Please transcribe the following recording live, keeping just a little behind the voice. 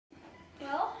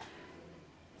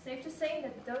safe to say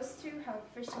that those two have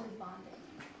officially bonded.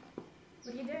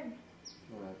 What are you doing?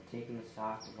 Taking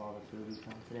stock of all the food we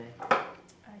found today.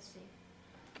 I see.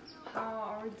 How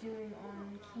are we doing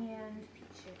on canned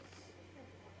peaches?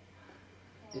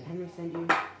 Did Henry send you?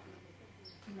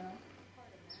 No.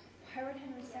 Why would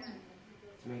Henry send me?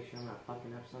 To make sure I'm not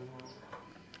fucking up somehow?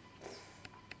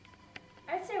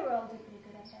 I'd say we're all doing pretty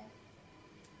good at that.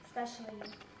 Especially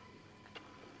you.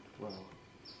 Well,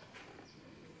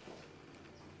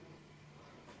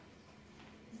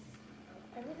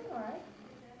 Is everything alright?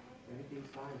 everything's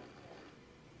fine.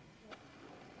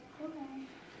 Okay.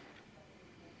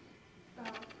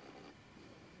 Well,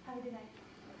 have a good night.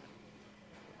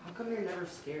 How come you're never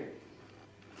scared?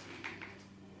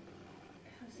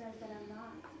 Who says that I'm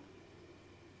not?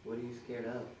 What are you scared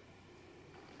of?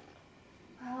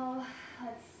 Well,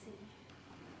 let's see.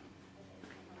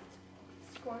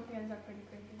 Scorpions are pretty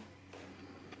creepy.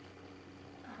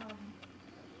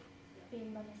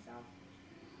 Being by myself.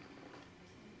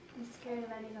 I'm scared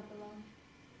of ending up alone.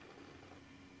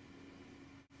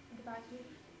 What about you?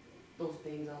 Those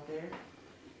things out there?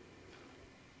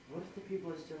 What if the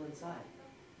people are still inside?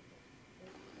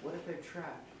 What if they're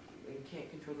trapped and can't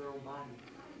control their own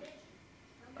body?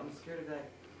 I'm scared of that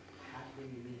happening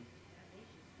to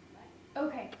me.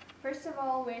 Okay, first of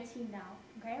all, we're a team now,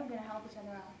 okay? We're gonna help each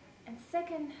other out. And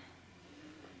second,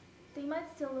 they might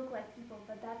still look like people,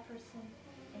 but that person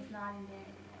is not in there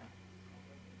anymore.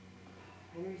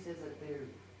 Henry says that they've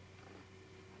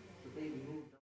moved